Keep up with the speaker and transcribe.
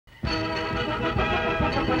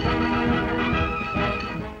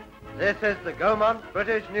This is the Gaumont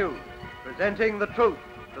British News, presenting the truth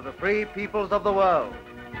to the free peoples of the world.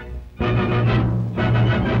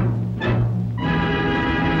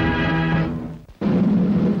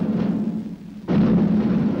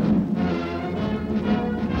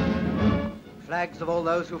 Flags of all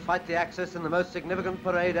those who fight the Axis in the most significant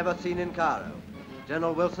parade ever seen in Cairo.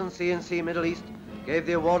 General Wilson, C&C Middle East, gave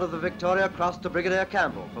the award of the Victoria Cross to Brigadier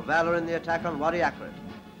Campbell for valor in the attack on Wadi Akrit,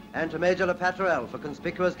 and to Major Patourel for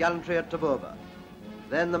conspicuous gallantry at Tabourba.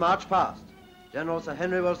 Then the march passed, General Sir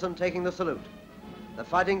Henry Wilson taking the salute. The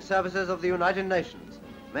fighting services of the United Nations,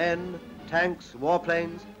 men, tanks,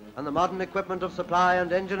 warplanes, and the modern equipment of supply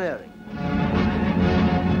and engineering